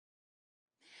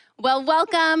Well,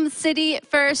 welcome, City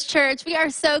First Church. We are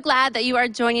so glad that you are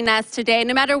joining us today.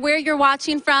 No matter where you're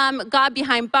watching from, God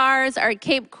Behind Bars, our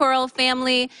Cape Coral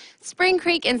family, Spring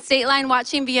Creek and State Line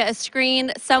watching via a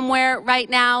screen somewhere right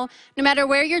now. No matter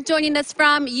where you're joining us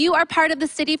from, you are part of the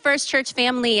City First Church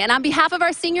family. And on behalf of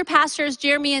our senior pastors,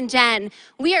 Jeremy and Jen,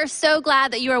 we are so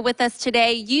glad that you are with us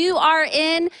today. You are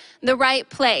in the right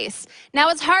place. Now,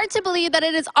 it's hard to believe that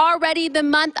it is already the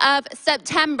month of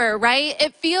September, right?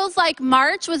 It feels like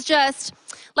March was just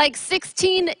like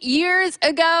 16 years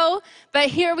ago, but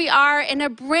here we are in a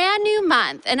brand new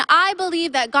month. And I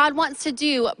believe that God wants to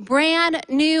do brand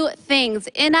new things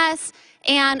in us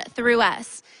and through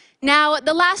us. Now,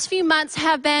 the last few months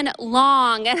have been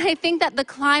long, and I think that the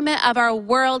climate of our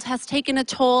world has taken a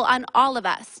toll on all of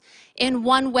us in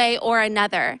one way or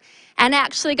another. And I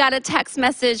actually got a text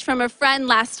message from a friend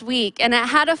last week, and it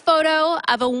had a photo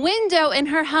of a window in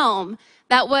her home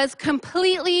that was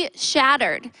completely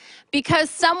shattered because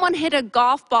someone hit a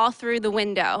golf ball through the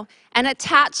window. And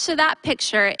attached to that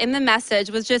picture in the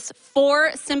message was just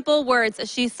 4 simple words that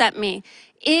she sent me.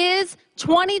 Is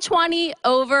 2020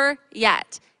 over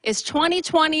yet? Is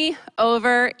 2020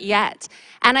 over yet?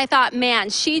 And I thought, man,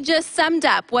 she just summed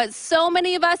up what so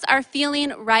many of us are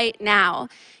feeling right now.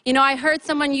 You know, I heard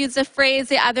someone use a phrase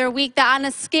the other week that on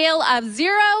a scale of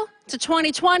 0 to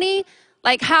 2020,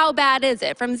 like how bad is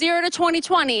it? From 0 to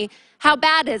 2020, how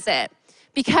bad is it?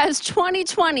 Because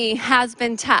 2020 has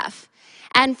been tough.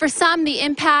 And for some, the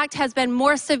impact has been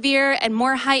more severe and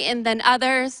more heightened than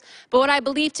others. But what I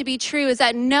believe to be true is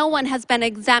that no one has been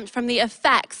exempt from the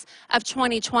effects of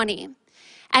 2020.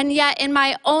 And yet in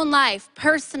my own life,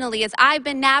 personally, as I've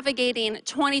been navigating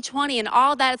 2020 and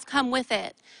all that has come with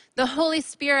it, the Holy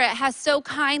Spirit has so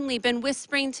kindly been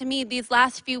whispering to me these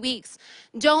last few weeks,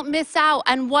 don't miss out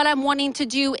on what I'm wanting to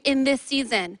do in this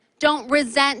season. Don't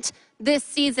resent this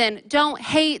season. Don't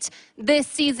hate this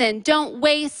season. Don't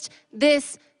waste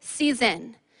this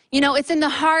season. You know, it's in the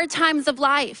hard times of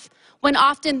life when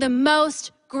often the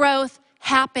most growth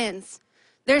happens.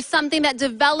 There's something that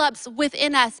develops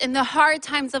within us in the hard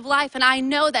times of life. And I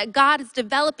know that God is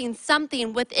developing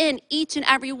something within each and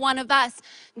every one of us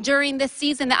during this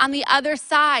season, that on the other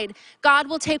side, God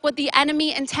will take what the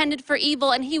enemy intended for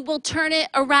evil and he will turn it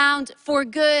around for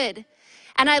good.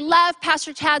 And I love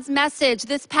Pastor Chad's message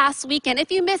this past weekend.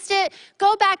 If you missed it,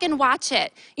 go back and watch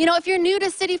it. You know, if you're new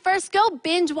to City First, go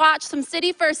binge watch some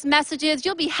City First messages.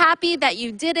 You'll be happy that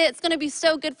you did it. It's going to be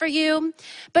so good for you.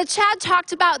 But Chad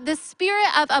talked about the spirit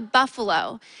of a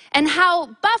buffalo and how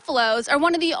buffaloes are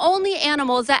one of the only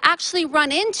animals that actually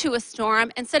run into a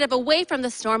storm instead of away from the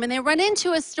storm, and they run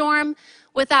into a storm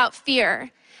without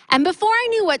fear. And before I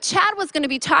knew what Chad was going to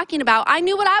be talking about, I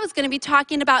knew what I was going to be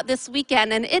talking about this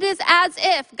weekend. And it is as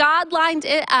if God lined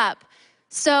it up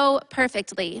so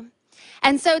perfectly.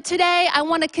 And so today I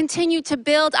want to continue to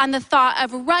build on the thought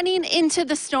of running into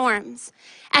the storms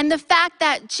and the fact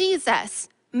that Jesus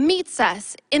meets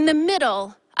us in the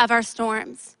middle of our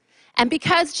storms. And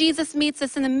because Jesus meets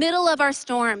us in the middle of our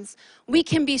storms, we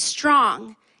can be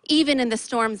strong even in the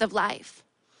storms of life.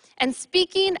 And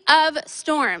speaking of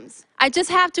storms, I just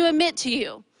have to admit to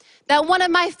you that one of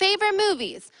my favorite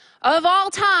movies of all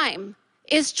time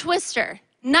is Twister,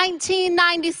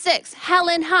 1996,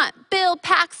 Helen Hunt, Bill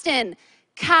Paxton,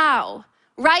 Cow,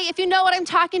 right? If you know what I'm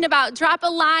talking about, drop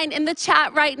a line in the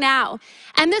chat right now.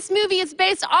 And this movie is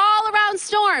based all around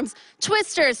storms,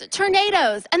 twisters,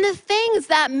 tornadoes, and the things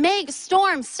that make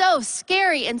storms so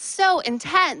scary and so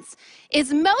intense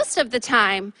is most of the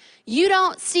time, you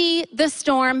don't see the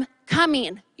storm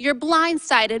coming. You're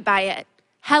blindsided by it.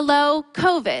 Hello,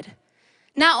 COVID.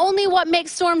 Not only what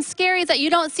makes storms scary is that you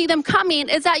don't see them coming,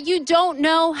 is that you don't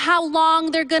know how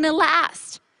long they're gonna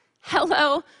last.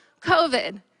 Hello,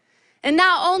 COVID. And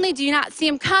not only do you not see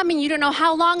them coming, you don't know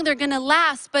how long they're gonna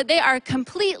last, but they are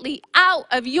completely out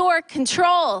of your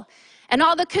control. And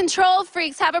all the control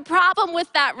freaks have a problem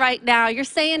with that right now. You're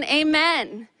saying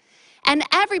amen. And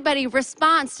everybody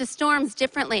responds to storms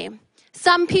differently.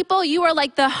 Some people, you are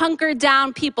like the hunkered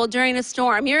down people during a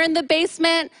storm. You're in the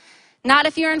basement, not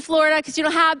if you're in Florida because you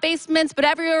don't have basements, but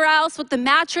everywhere else with the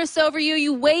mattress over you,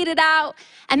 you wait it out.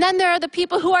 And then there are the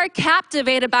people who are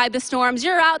captivated by the storms.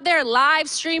 You're out there live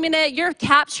streaming it, you're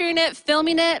capturing it,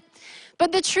 filming it.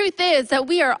 But the truth is that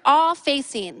we are all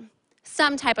facing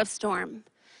some type of storm.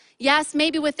 Yes,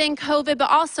 maybe within COVID,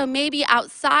 but also maybe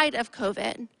outside of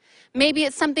COVID. Maybe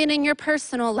it's something in your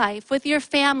personal life, with your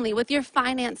family, with your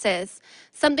finances,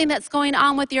 something that's going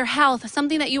on with your health,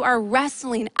 something that you are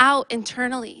wrestling out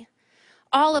internally.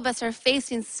 All of us are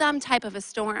facing some type of a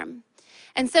storm.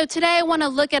 And so today I want to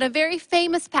look at a very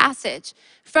famous passage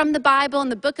from the Bible in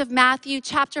the book of Matthew,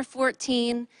 chapter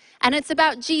 14. And it's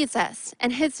about Jesus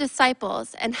and his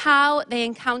disciples and how they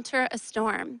encounter a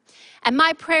storm. And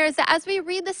my prayer is that as we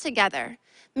read this together,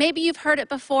 maybe you've heard it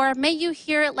before, may you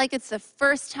hear it like it's the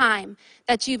first time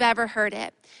that you've ever heard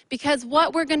it. Because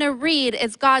what we're going to read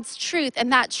is God's truth,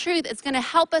 and that truth is going to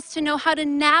help us to know how to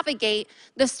navigate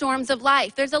the storms of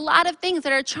life. There's a lot of things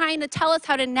that are trying to tell us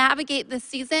how to navigate this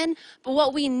season, but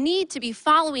what we need to be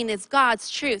following is God's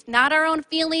truth, not our own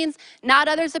feelings, not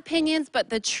others' opinions, but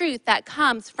the truth that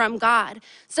comes from God.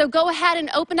 So go ahead and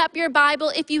open up your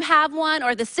Bible if you have one,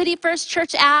 or the City First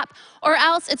Church app, or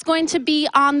else it's going to be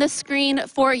on the screen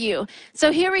for you.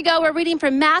 So here we go. We're reading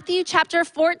from Matthew chapter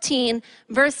 14,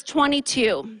 verse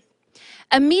 22.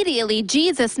 Immediately,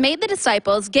 Jesus made the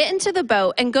disciples get into the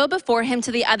boat and go before him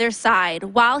to the other side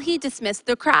while he dismissed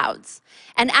the crowds.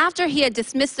 And after he had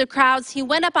dismissed the crowds, he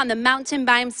went up on the mountain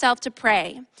by himself to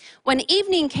pray. When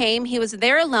evening came, he was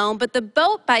there alone, but the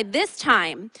boat by this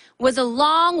time was a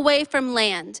long way from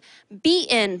land,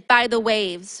 beaten by the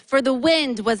waves, for the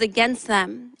wind was against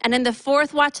them. And in the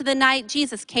fourth watch of the night,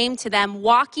 Jesus came to them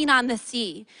walking on the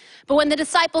sea. But when the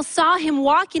disciples saw him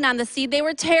walking on the sea, they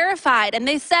were terrified, and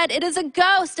they said, "It is a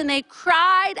ghost," and they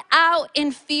cried out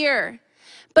in fear.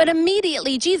 But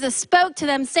immediately Jesus spoke to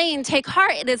them, saying, "Take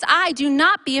heart, it is I, do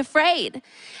not be afraid."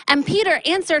 And Peter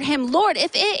answered him, "Lord,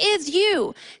 if it is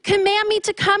you, command me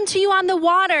to come to you on the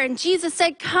water." And Jesus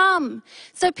said, "Come."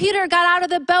 So Peter got out of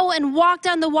the boat and walked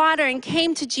on the water and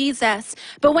came to Jesus.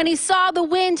 But when he saw the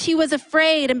wind, he was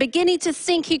afraid, and beginning to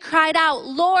sink, he cried out,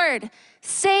 "Lord,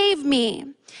 save me."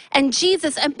 And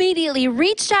Jesus immediately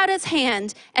reached out his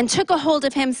hand and took a hold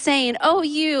of him, saying, "Oh,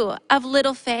 you of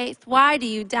little faith, why do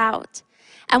you doubt?"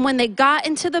 And when they got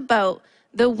into the boat,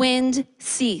 the wind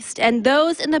ceased, and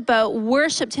those in the boat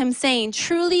worshiped him, saying,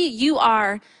 "Truly you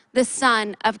are the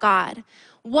Son of God."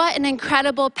 What an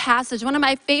incredible passage, one of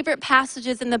my favorite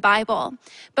passages in the Bible.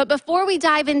 But before we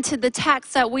dive into the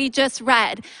text that we just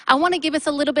read, I want to give us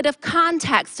a little bit of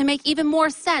context to make even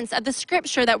more sense of the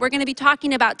scripture that we're going to be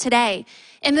talking about today.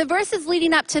 In the verses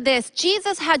leading up to this,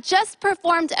 Jesus had just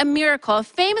performed a miracle, a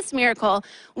famous miracle,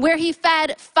 where he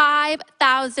fed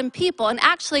 5,000 people. And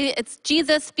actually, it's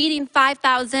Jesus feeding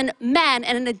 5,000 men.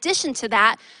 And in addition to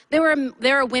that, there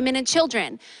were women and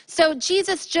children. So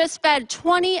Jesus just fed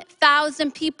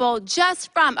 20,000 people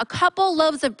just from a couple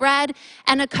loaves of bread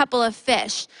and a couple of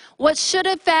fish. What should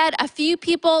have fed a few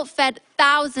people fed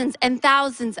thousands and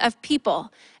thousands of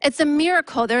people. It's a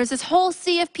miracle. There was this whole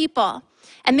sea of people,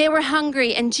 and they were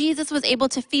hungry, and Jesus was able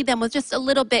to feed them with just a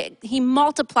little bit. He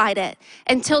multiplied it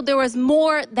until there was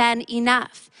more than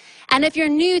enough. And if you're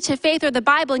new to faith or the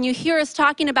Bible and you hear us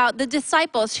talking about the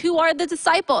disciples, who are the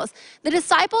disciples? The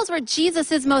disciples were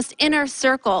Jesus's most inner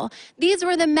circle. These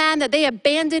were the men that they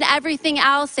abandoned everything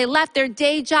else. They left their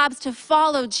day jobs to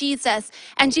follow Jesus,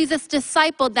 and Jesus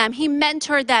discipled them. He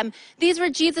mentored them. These were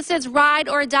Jesus's ride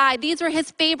or die. These were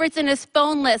his favorites in his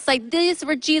phone list. Like, these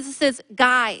were Jesus's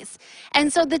guys.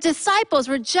 And so the disciples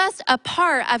were just a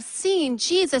part of seeing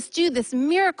Jesus do this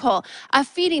miracle of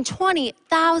feeding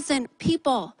 20,000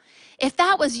 people. If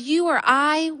that was you or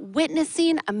I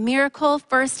witnessing a miracle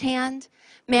firsthand,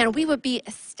 man, we would be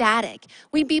ecstatic.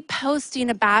 We'd be posting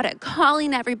about it,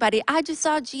 calling everybody. I just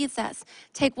saw Jesus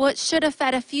take what should have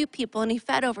fed a few people, and he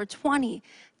fed over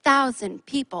 20,000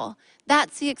 people.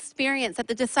 That's the experience that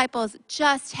the disciples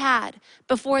just had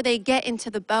before they get into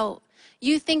the boat.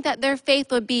 You think that their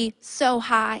faith would be so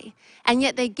high, and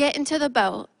yet they get into the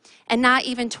boat. And not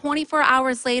even 24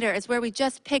 hours later is where we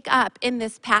just pick up in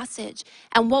this passage.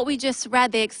 And what we just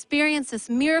read, they experience this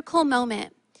miracle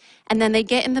moment. And then they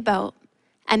get in the boat.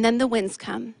 And then the winds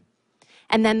come.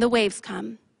 And then the waves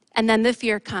come. And then the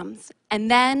fear comes.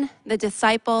 And then the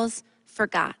disciples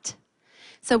forgot.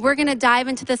 So we're going to dive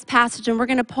into this passage, and we're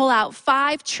going to pull out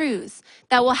 5 truths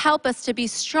that will help us to be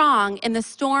strong in the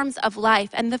storms of life.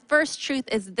 And the first truth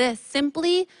is this: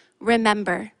 simply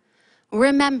remember.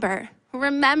 Remember.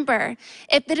 Remember,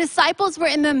 if the disciples were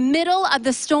in the middle of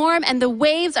the storm and the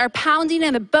waves are pounding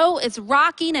and the boat is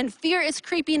rocking and fear is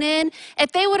creeping in,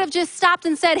 if they would have just stopped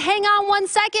and said, "Hang on one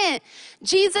second,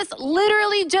 Jesus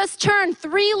literally just turned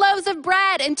 3 loaves of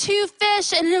bread and 2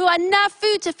 fish into enough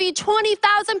food to feed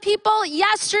 20,000 people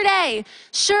yesterday.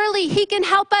 Surely he can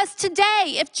help us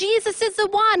today. If Jesus is the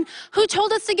one who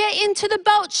told us to get into the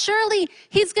boat, surely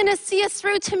he's going to see us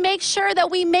through to make sure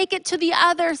that we make it to the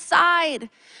other side."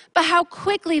 But how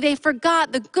quickly they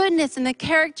forgot the goodness and the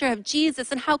character of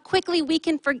Jesus, and how quickly we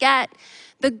can forget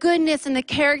the goodness and the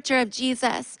character of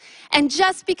Jesus. And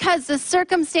just because the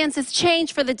circumstances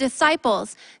change for the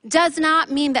disciples does not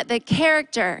mean that the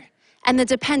character and the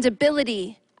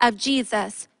dependability of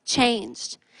Jesus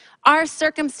changed. Our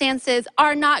circumstances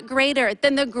are not greater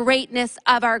than the greatness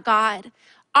of our God.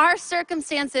 Our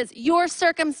circumstances, your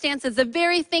circumstances, the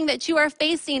very thing that you are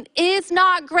facing is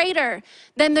not greater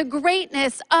than the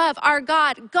greatness of our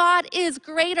God. God is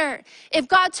greater. If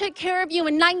God took care of you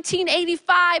in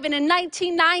 1985 and in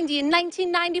 1990 and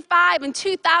 1995 and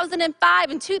 2005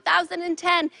 and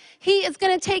 2010, He is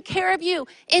going to take care of you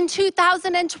in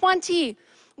 2020.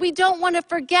 We don't want to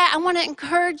forget. I want to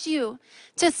encourage you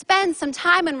to spend some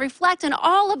time and reflect on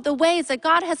all of the ways that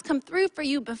God has come through for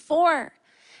you before.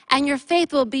 And your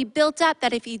faith will be built up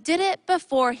that if He did it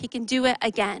before, He can do it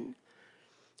again.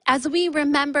 As we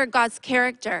remember God's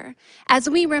character, as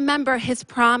we remember His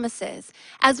promises,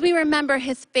 as we remember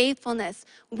His faithfulness,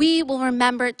 we will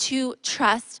remember to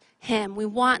trust Him. We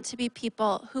want to be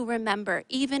people who remember,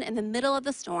 even in the middle of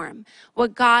the storm,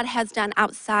 what God has done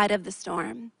outside of the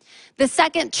storm. The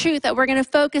second truth that we're going to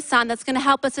focus on that's going to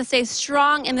help us to stay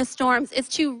strong in the storms is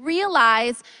to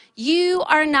realize you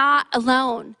are not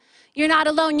alone. You're not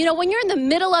alone. You know, when you're in the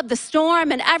middle of the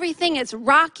storm and everything is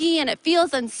rocky and it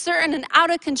feels uncertain and out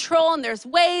of control and there's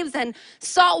waves and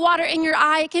salt water in your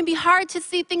eye, it can be hard to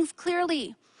see things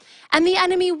clearly. And the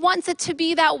enemy wants it to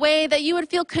be that way, that you would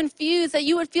feel confused, that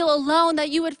you would feel alone, that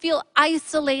you would feel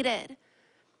isolated,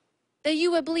 that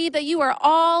you would believe that you are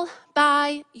all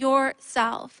by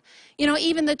yourself. You know,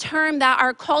 even the term that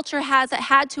our culture has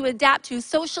had to adapt to,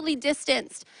 socially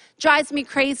distanced, drives me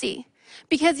crazy.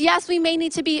 Because yes, we may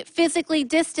need to be physically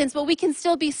distanced, but we can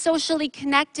still be socially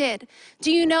connected.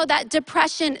 Do you know that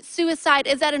depression, suicide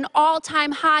is at an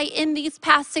all-time high in these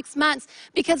past 6 months?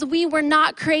 Because we were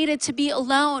not created to be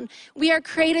alone. We are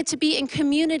created to be in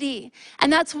community.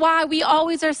 And that's why we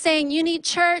always are saying you need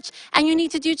church and you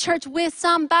need to do church with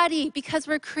somebody, because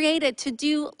we're created to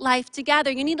do life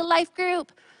together. You need a life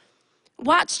group.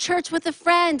 Watch church with a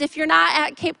friend. If you're not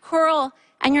at Cape Coral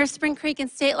and your Spring Creek and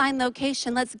State Line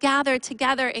location, let's gather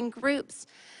together in groups,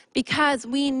 because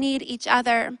we need each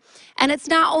other. And it's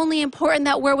not only important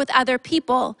that we're with other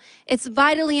people, it's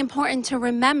vitally important to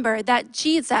remember that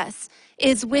Jesus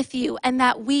is with you and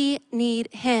that we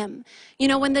need Him. You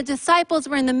know, when the disciples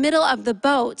were in the middle of the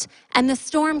boat and the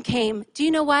storm came, do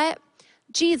you know what?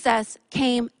 Jesus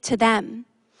came to them.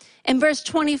 In verse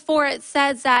 24, it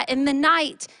says that in the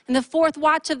night, in the fourth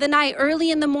watch of the night, early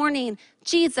in the morning,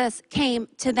 Jesus came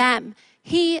to them.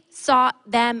 He sought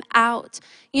them out.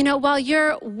 You know, while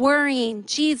you're worrying,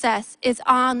 Jesus is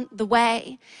on the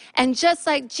way. And just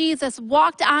like Jesus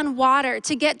walked on water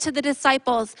to get to the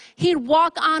disciples, He'd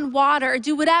walk on water,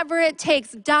 do whatever it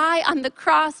takes, die on the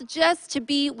cross just to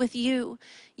be with you.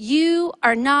 You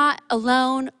are not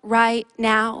alone right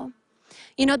now.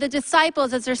 You know, the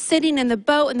disciples, as they're sitting in the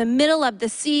boat in the middle of the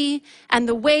sea and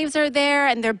the waves are there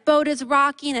and their boat is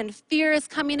rocking and fear is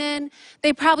coming in,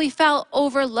 they probably felt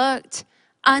overlooked,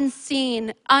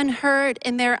 unseen, unheard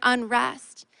in their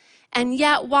unrest. And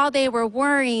yet, while they were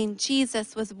worrying,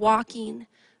 Jesus was walking,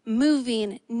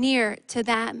 moving near to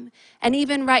them. And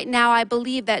even right now, I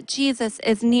believe that Jesus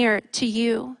is near to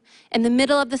you. In the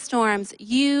middle of the storms,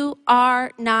 you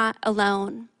are not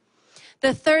alone.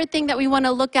 The third thing that we want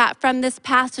to look at from this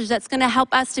passage that's going to help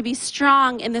us to be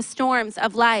strong in the storms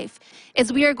of life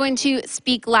is we are going to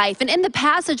speak life. And in the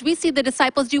passage, we see the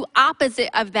disciples do opposite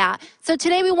of that. So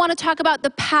today we want to talk about the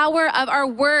power of our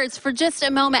words for just a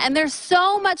moment. And there's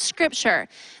so much scripture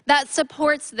that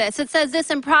supports this. It says this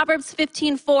in Proverbs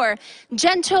 15:4,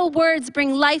 gentle words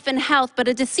bring life and health, but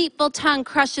a deceitful tongue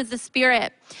crushes the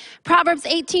spirit. Proverbs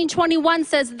 18:21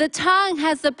 says, the tongue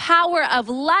has the power of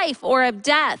life or of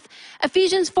death.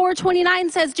 Ephesians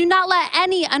 4:29 says, do not let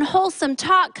any unwholesome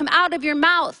talk come out of your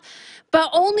mouth, but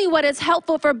only what is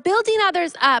helpful for building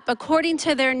others up according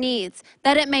to their needs,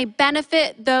 that it may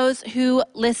benefit those who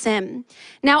listen.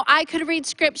 Now, I could read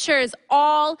scriptures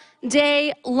all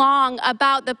day long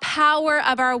about the power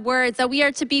of our words, that we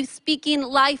are to be speaking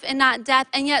life and not death,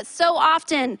 and yet so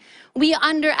often we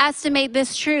underestimate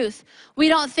this truth. We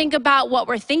don't think about what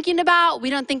we're thinking about. We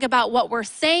don't think about what we're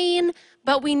saying.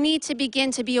 But we need to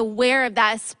begin to be aware of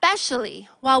that, especially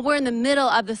while we're in the middle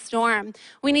of the storm.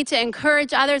 We need to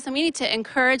encourage others and we need to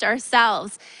encourage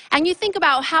ourselves. And you think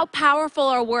about how powerful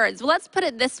are words. Well, let's put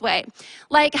it this way.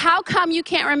 Like, how come you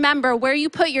can't remember where you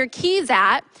put your keys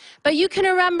at, but you can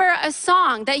remember a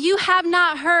song that you have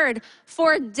not heard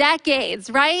for decades,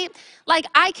 right? Like,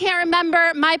 I can't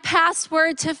remember my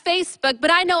password to Facebook, but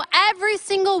I know every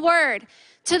single word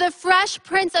to the Fresh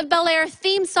Prince of Bel-Air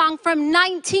theme song from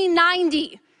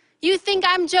 1990. You think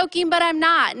I'm joking, but I'm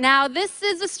not. Now, this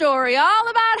is a story all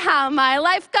about how my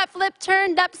life got flipped,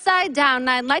 turned upside down. And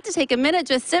I'd like to take a minute,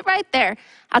 just sit right there.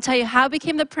 I'll tell you how I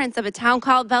became the prince of a town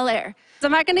called Bel Air. So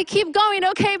I'm not going to keep going,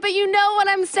 okay? But you know what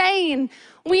I'm saying.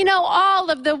 We know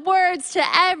all of the words to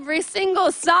every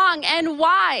single song. And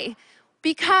why?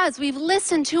 Because we've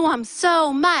listened to them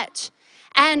so much.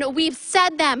 And we've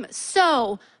said them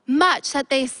so much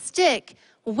that they stick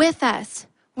with us.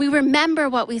 We remember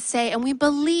what we say and we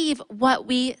believe what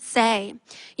we say.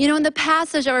 You know, in the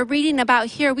passage that we're reading about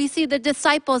here, we see the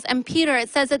disciples and Peter. It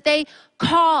says that they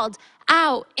called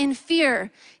out in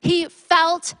fear. He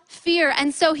felt fear,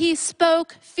 and so he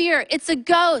spoke fear. It's a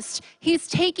ghost. He's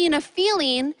taking a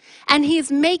feeling and he's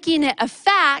making it a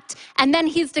fact, and then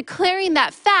he's declaring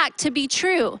that fact to be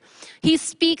true. He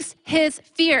speaks his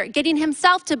fear, getting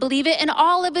himself to believe it and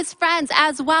all of his friends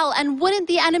as well. And wouldn't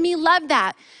the enemy love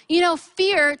that? You know,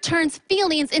 fear turns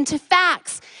feelings into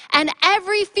facts. And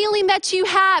every feeling that you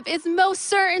have is most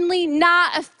certainly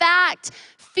not a fact.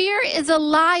 Fear is a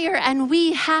liar, and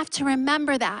we have to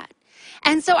remember that.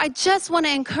 And so I just want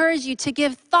to encourage you to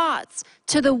give thoughts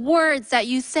to the words that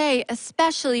you say,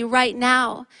 especially right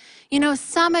now. You know,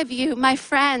 some of you, my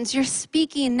friends, you're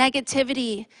speaking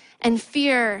negativity and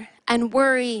fear and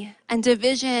worry and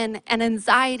division and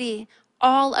anxiety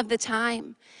all of the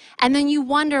time. And then you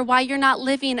wonder why you're not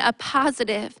living a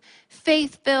positive,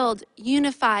 faith-filled,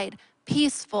 unified,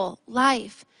 peaceful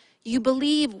life. You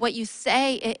believe what you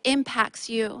say, it impacts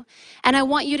you. And I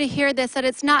want you to hear this, that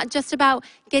it's not just about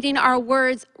getting our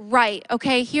words right,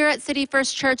 okay? Here at City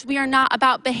First Church, we are not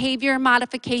about behavior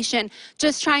modification,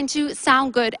 just trying to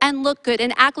sound good and look good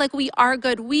and act like we are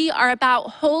good. We are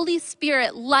about Holy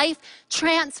Spirit, life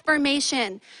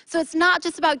transformation. So it's not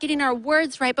just about getting our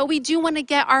words right, but we do want to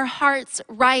get our hearts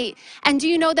right. And do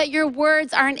you know that your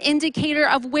words are an indicator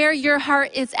of where your heart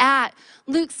is at?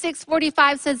 Luke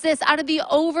 6:45 says this, out of the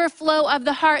overflow of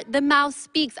the heart, the mouth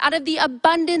speaks. Out of the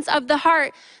abundance of the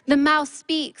heart, the mouth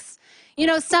speaks. You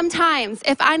know, sometimes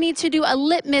if I need to do a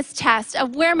litmus test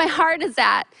of where my heart is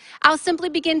at, I'll simply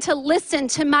begin to listen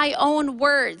to my own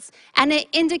words. And it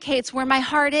indicates where my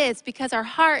heart is, because our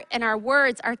heart and our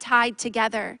words are tied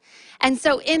together. And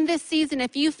so in this season,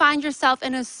 if you find yourself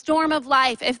in a storm of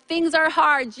life, if things are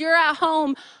hard, you're at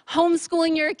home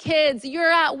homeschooling your kids,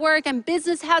 you're at work and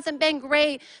business hasn't been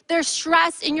great, there's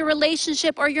stress in your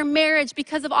relationship or your marriage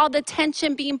because of all the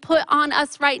tension being put on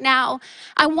us right now,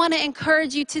 I want to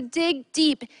encourage you to dig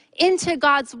deep into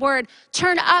God's word.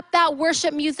 Turn up that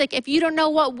worship music if you don't know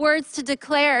what words to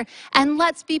declare. And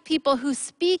let's be people who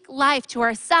speak life to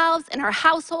ourselves, in our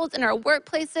households, in our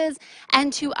workplaces,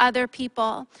 and to other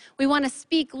people. We want to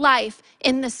speak life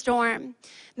in the storm.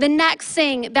 The next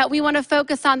thing that we want to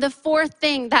focus on, the fourth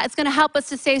thing that is going to help us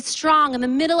to stay strong in the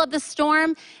middle of the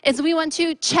storm, is we want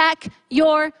to check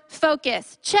your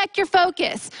focus. Check your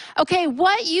focus. Okay,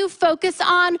 what you focus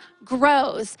on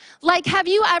grows. Like, have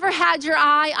you ever had your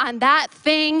eye on that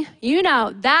thing? You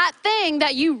know, that thing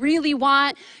that you really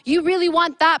want. You really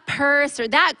want that purse or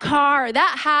that car or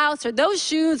that house or those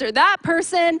shoes or that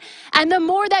person. And the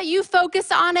more that you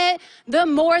focus on it, the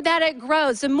more that it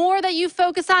grows. The more that you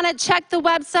focus on it, check the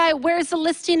website. Where's the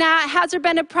listing at? Has there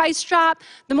been a price drop?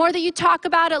 The more that you talk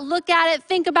about it, look at it,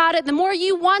 think about it, the more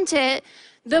you want it,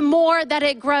 the more that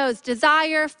it grows.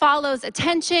 Desire follows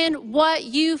attention. What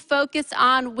you focus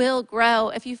on will grow.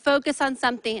 If you focus on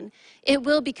something, it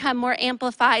will become more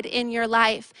amplified in your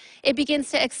life. It begins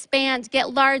to expand,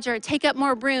 get larger, take up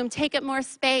more room, take up more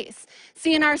space.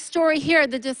 See, in our story here,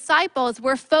 the disciples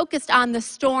were focused on the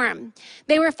storm.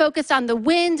 They were focused on the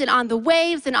wind and on the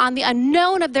waves and on the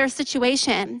unknown of their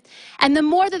situation. And the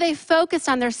more that they focused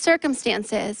on their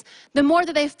circumstances, the more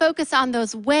that they focused on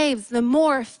those waves, the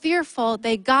more fearful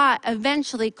they got,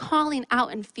 eventually calling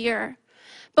out in fear.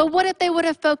 But what if they would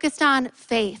have focused on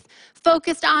faith?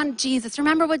 Focused on Jesus.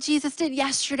 Remember what Jesus did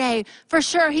yesterday. For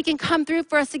sure, he can come through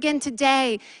for us again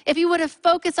today. If you would have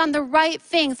focused on the right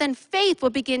things, then faith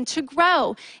will begin to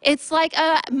grow. It's like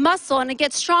a muscle, and it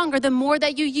gets stronger the more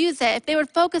that you use it. If they would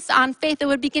focus on faith, it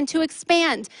would begin to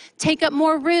expand, take up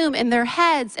more room in their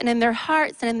heads and in their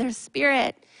hearts and in their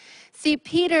spirit. See,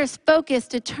 Peter's focus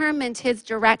determined his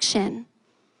direction.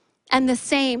 And the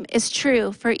same is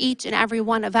true for each and every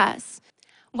one of us.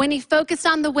 When he focused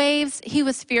on the waves, he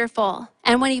was fearful.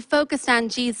 And when he focused on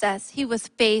Jesus, he was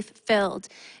faith-filled.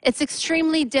 It's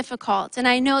extremely difficult, and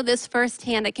I know this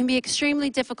firsthand. It can be extremely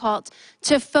difficult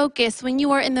to focus when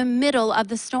you are in the middle of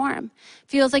the storm.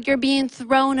 Feels like you're being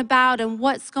thrown about and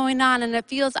what's going on, and it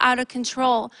feels out of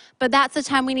control. But that's the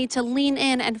time we need to lean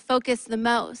in and focus the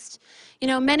most. You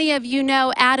know, many of you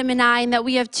know Adam and I, and that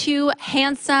we have two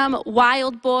handsome,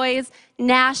 wild boys,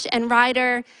 Nash and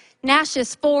Ryder. Nash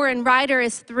is 4 and Ryder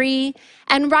is 3.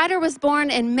 And Ryder was born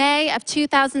in May of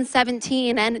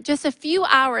 2017. And just a few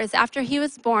hours after he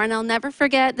was born, I'll never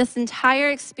forget this entire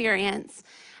experience.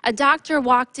 A doctor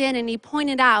walked in and he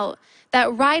pointed out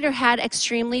that Ryder had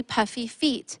extremely puffy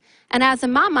feet. And as a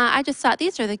mama, I just thought,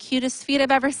 these are the cutest feet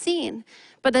I've ever seen.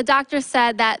 But the doctor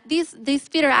said that these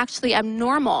feet are actually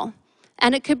abnormal.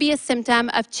 And it could be a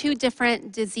symptom of 2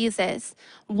 different diseases,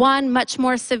 one much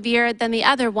more severe than the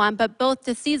other one, but both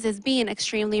diseases being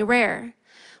extremely rare.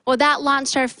 Well, that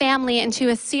launched our family into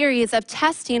a series of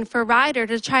testing for Ryder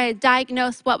to try to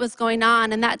diagnose what was going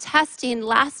on. And that testing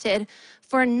lasted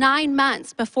for 9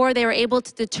 months before they were able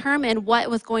to determine what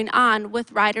was going on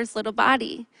with Ryder's little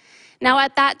body. Now,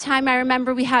 at that time, I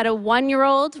remember we had a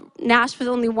 1-year-old. Nash was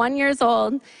only 1 year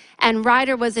old, and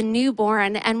Ryder was a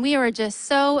newborn. And we were just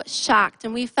so shocked,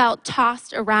 and we felt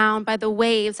tossed around by the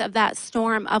waves of that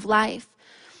storm of life.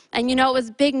 And you know, it was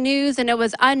big news, and it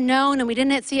was unknown, and we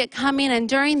didn't see it coming. And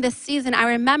during this season, I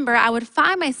remember I would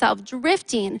find myself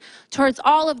drifting towards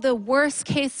all of the worst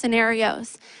case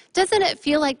scenarios. Doesn't it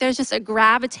feel like there's just a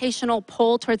gravitational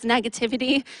pull towards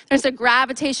negativity? There's a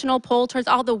gravitational pull towards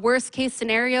all the worst case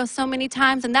scenarios so many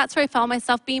times, and that's where I found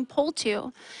myself being pulled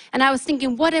to. And I was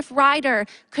thinking, what if Ryder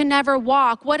could never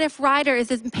walk? What if Ryder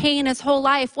is in pain his whole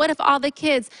life? What if all the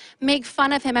kids make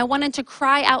fun of him? I wanted to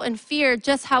cry out in fear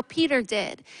just how Peter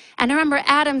did. And I remember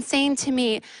Adam saying to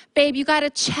me, babe, you gotta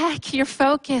check your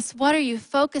focus. What are you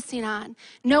focusing on?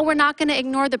 No, we're not gonna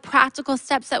ignore the practical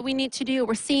steps that we need to do.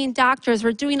 We're seeing doctors,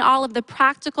 we're doing all of the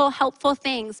practical, helpful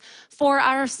things for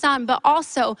our son, but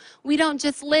also we don't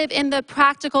just live in the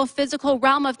practical, physical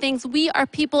realm of things. We are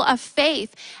people of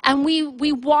faith, and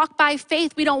we walk by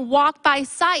faith. We don't walk by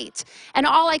sight. And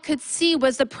all I could see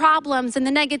was the problems and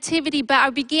the negativity, but I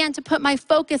began to put my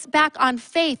focus back on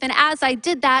faith. And as I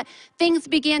did that, things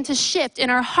began to shift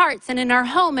in our hearts and in our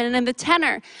home and in the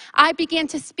tenor. I began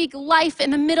to speak life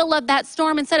in the middle of that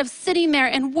storm. Instead of sitting there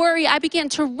and worry, I began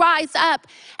to rise up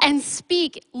and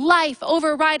speak life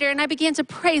over Ryder. And I began to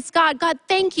praise God. God,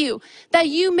 thank you that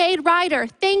you made Ryder.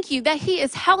 Thank you that he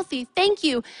is healthy. Thank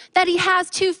you that he has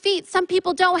 2 feet. Some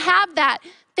people don't have that.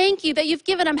 Thank you that you've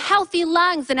given him healthy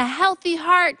lungs and a healthy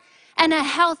heart and a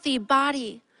healthy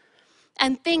body.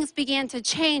 And things began to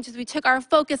change as we took our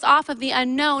focus off of the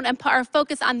unknown and put our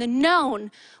focus on the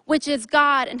known, which is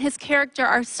God and his character.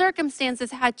 Our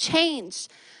circumstances had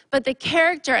changed, but the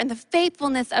character and the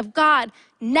faithfulness of God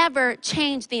never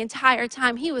changed the entire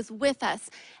time. He was with us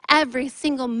every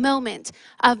single moment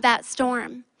of that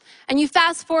storm. And you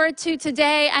fast forward to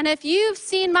today, and if you've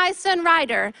seen my son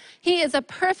Ryder, he is a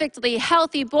perfectly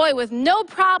healthy boy with no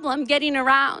problem getting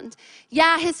around.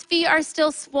 Yeah, his feet are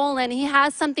still swollen. He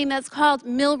has something that's called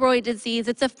Milroy disease.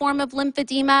 It's a form of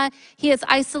lymphedema. He has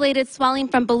isolated swelling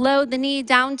from below the knee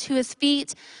down to his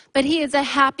feet, but he is a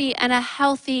happy and a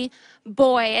healthy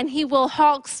boy, and he will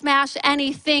Hulk smash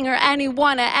anything or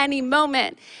anyone at any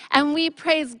moment. And we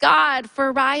praise God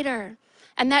for Ryder,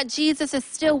 and that Jesus is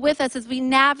still with us as we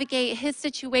navigate his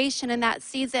situation in that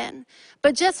season.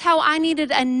 But just how I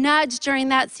needed a nudge during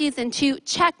that season to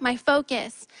check my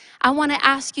focus, I want to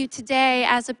ask you today,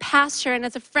 as a pastor and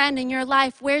as a friend in your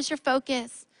life, where's your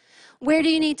focus? Where do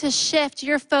you need to shift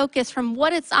your focus from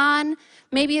what it's on?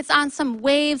 Maybe it's on some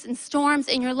waves and storms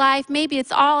in your life. Maybe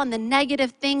it's all on the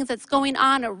negative things that's going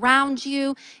on around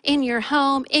you, in your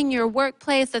home, in your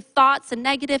workplace, the thoughts, the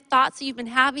negative thoughts that you've been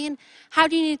having. How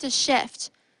do you need to shift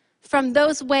from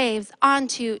those waves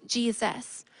onto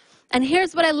Jesus? And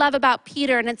here's what I love about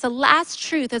Peter, and it's the last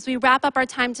truth as we wrap up our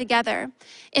time together.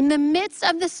 In the midst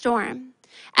of the storm,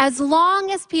 as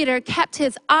long as Peter kept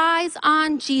his eyes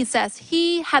on Jesus,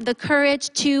 he had the courage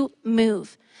to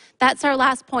move. That's our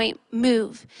last point,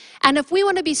 move. And if we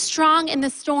want to be strong in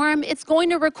the storm, it's going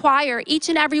to require each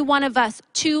and every one of us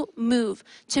to move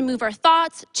our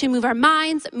thoughts, to move our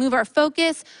minds, move our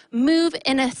focus, move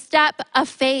in a step of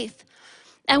faith.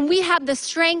 And we have the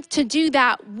strength to do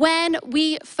that when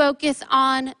we focus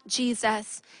on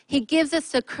Jesus. He gives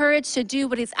us the courage to do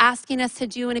what he's asking us to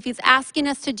do. And if he's asking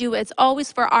us to do it, it's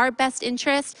always for our best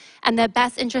interest and the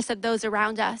best interest of those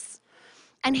around us.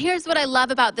 And here's what I love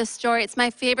about this story. It's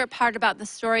my favorite part about the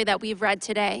story that we've read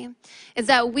today, is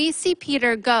that we see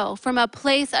Peter go from a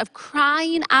place of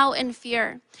crying out in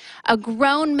fear, a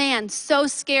grown man so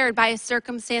scared by his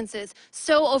circumstances,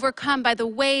 so overcome by the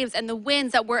waves and the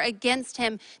winds that were against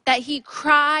him, that he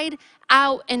cried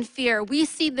out in fear. We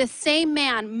see the same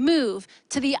man move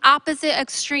to the opposite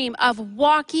extreme of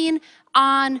walking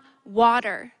on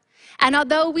water. And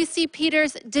although we see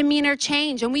Peter's demeanor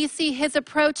change and we see his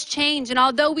approach change, and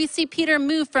although we see Peter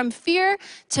move from fear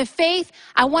to faith,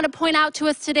 I want to point out to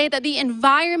us today that the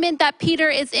environment that Peter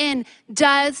is in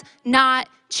does not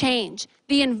change.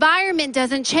 The environment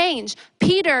doesn't change.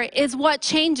 Peter is what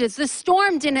changes. The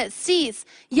storm didn't cease,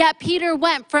 yet Peter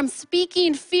went from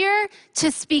speaking fear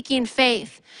to speaking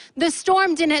faith. The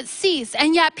storm didn't cease,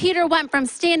 and yet Peter went from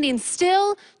standing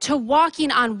still to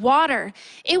walking on water.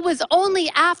 It was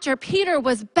only after Peter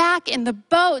was back in the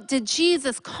boat did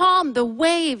Jesus calm the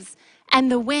waves and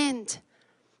the wind.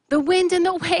 The wind and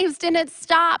the waves didn't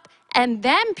stop, and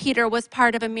then Peter was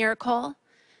part of a miracle.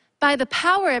 By the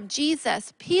power of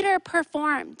Jesus, Peter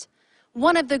performed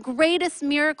one of the greatest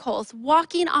miracles,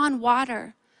 walking on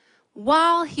water,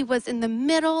 while he was in the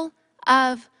middle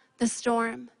of the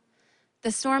storm.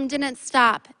 The storm didn't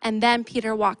stop, and then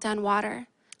Peter walked on water.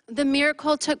 The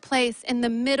miracle took place in the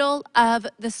middle of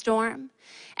the storm.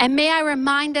 And may I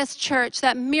remind us, church,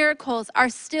 that miracles are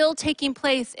still taking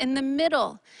place in the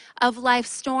middle of life's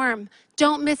storm.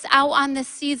 Don't miss out on this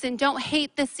season. Don't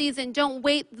hate this season. Don't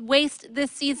waste this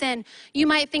season. You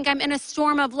might think I'm in a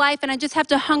storm of life and I just have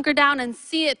to hunker down and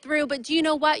see it through. But do you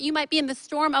know what? You might be in the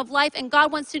storm of life and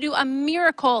God wants to do a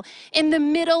miracle in the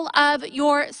middle of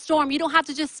your storm. You don't have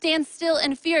to just stand still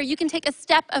in fear. You can take a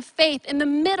step of faith in the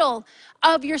middle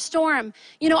of your storm.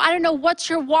 You know, I don't know what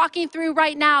you're walking through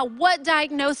right now, what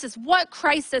diagnosis, what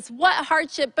crisis, what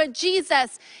hardship, but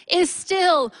Jesus is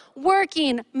still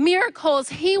working miracles.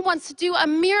 He wants to do a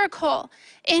miracle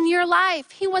in your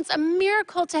life. He wants a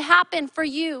miracle to happen for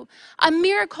you, a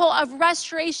miracle of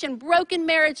restoration, broken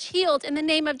marriage healed in the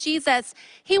name of Jesus.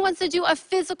 He wants to do a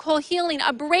physical healing,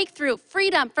 a breakthrough,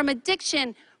 freedom from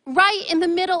addiction right in the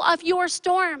middle of your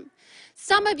storm.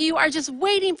 Some of you are just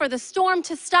waiting for the storm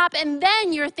to stop, and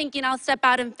then you're thinking, I'll step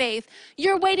out in faith.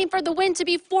 You're waiting for the wind to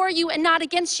be for you and not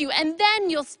against you, and then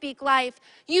you'll speak life.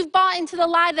 You've bought into the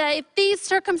lie that if these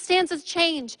circumstances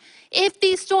change, if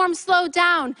these storms slow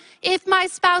down, if my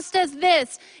spouse does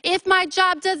this, if my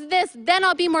job does this, then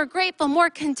I'll be more grateful,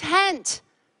 more content.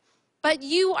 But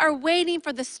you are waiting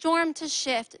for the storm to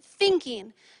shift,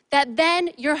 thinking that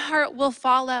then your heart will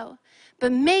follow.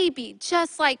 But maybe,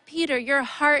 just like Peter, your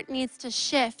heart needs to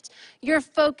shift. Your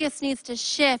focus needs to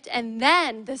shift, and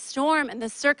then the storm and the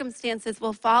circumstances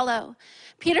will follow.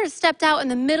 Peter stepped out in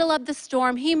the middle of the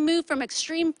storm. He moved from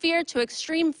extreme fear to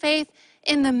extreme faith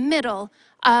in the middle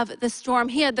of the storm.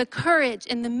 He had the courage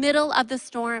in the middle of the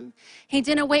storm. He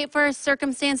didn't wait for his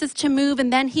circumstances to move,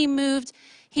 and then he moved.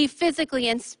 He physically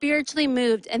and spiritually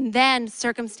moved, and then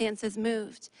circumstances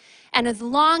moved. And as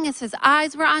long as his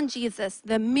eyes were on Jesus,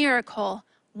 the miracle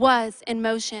was in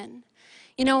motion.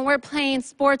 You know, when we're playing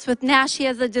sports with Nash, he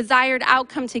has a desired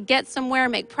outcome to get somewhere,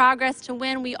 make progress, to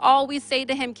win. We always say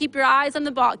to him, keep your eyes on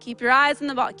the ball, keep your eyes on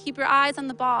the ball, keep your eyes on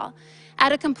the ball.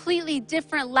 At a completely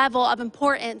different level of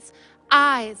importance,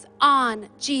 eyes on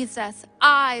Jesus,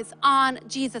 eyes on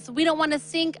Jesus. We don't want to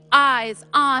sink, eyes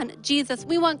on Jesus.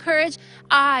 We want courage,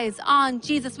 eyes on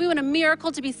Jesus. We want a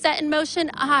miracle to be set in motion,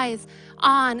 eyes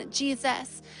on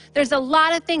Jesus. There's a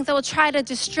lot of things that will try to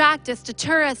distract us,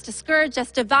 deter us, discourage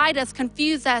us, divide us,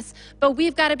 confuse us, but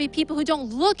we've got to be people who don't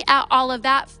look at all of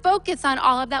that, focus on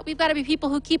all of that. We've got to be people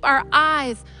who keep our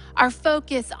eyes, our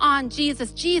focus on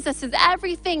Jesus. Jesus is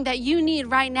everything that you need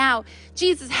right now.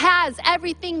 Jesus has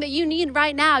everything that you need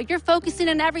right now. You're focusing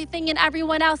on everything and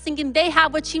everyone else thinking they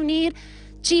have what you need.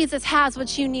 Jesus has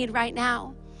what you need right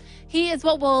now. He is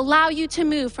what will allow you to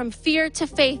move from fear to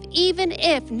faith, even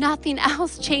if nothing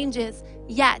else changes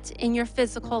yet in your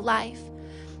physical life.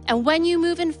 And when you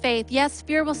move in faith, yes,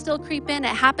 fear will still creep in. It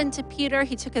happened to Peter.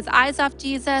 He took his eyes off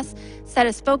Jesus, set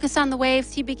his focus on the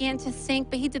waves. He began to sink,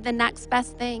 but he did the next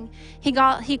best thing. He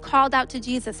called out to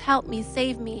Jesus, help me,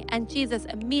 save me. And Jesus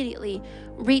immediately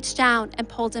reached down and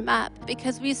pulled him up,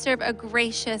 because we serve a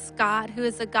gracious God who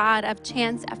is a God of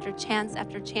chance after chance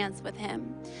after chance with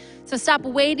him. So stop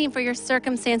waiting for your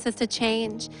circumstances to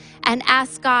change and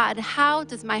ask God, how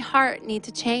does my heart need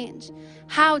to change?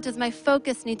 How does my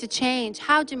focus need to change?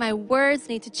 How do my words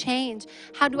need to change?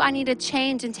 How do I need to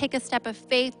change and take a step of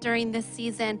faith during this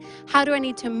season? How do I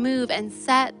need to move and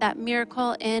set that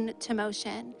miracle into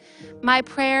motion? My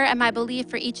prayer and my belief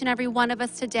for each and every one of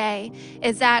us today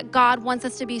is that God wants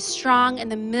us to be strong in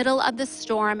the middle of the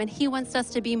storm, and he wants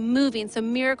us to be moving so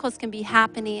miracles can be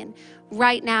happening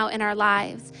right now in our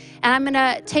lives. And I'm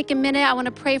gonna take a minute. I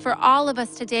wanna pray for all of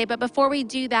us today. But before we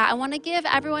do that, I wanna give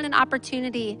everyone an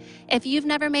opportunity. If you've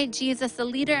never made Jesus the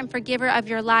leader and forgiver of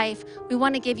your life, we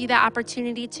wanna give you that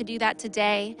opportunity to do that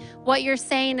today. What you're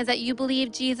saying is that you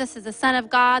believe Jesus is the Son of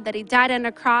God, that he died on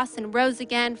a cross and rose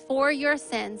again for your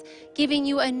sins, giving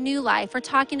you a new life. We're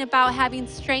talking about having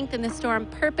strength in the storm,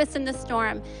 purpose in the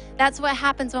storm. That's what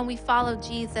happens when we follow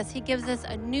Jesus. He gives us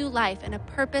a new life and a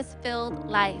purpose-filled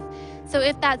life. So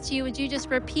if that's you, would you just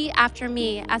repeat after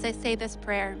me as I say this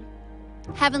prayer?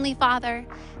 Heavenly Father,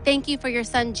 thank you for your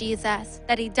son Jesus,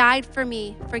 that he died for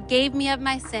me, forgave me of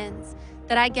my sins,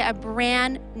 that I get a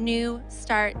brand new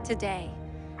start today.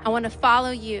 I want to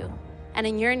follow you, and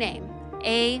in your name,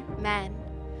 amen.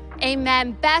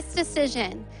 Amen. Best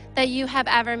decision that you have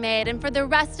ever made. And for the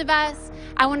rest of us,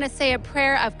 I want to say a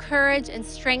prayer of courage and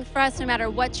strength for us no matter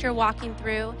what you're walking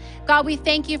through. God, we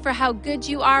thank you for how good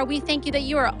you are. We thank you that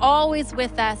you are always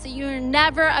with us, that you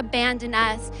never abandon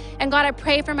us. And God, I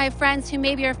pray for my friends who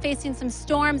maybe are facing some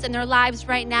storms in their lives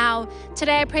right now.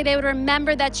 Today, I pray they would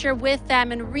remember that you're with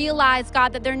them and realize,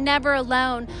 God, that they're never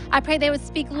alone. I pray they would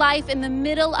speak life in the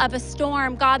middle of a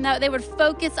storm, God, and that they would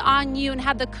focus on you and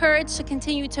have the courage to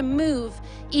continue to move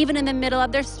even in the middle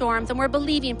of their storms. And we're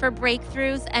believing for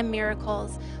breakthroughs and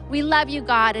miracles. We love you,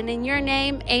 God, and in your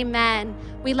name, amen.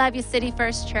 We love you, City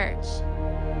First Church.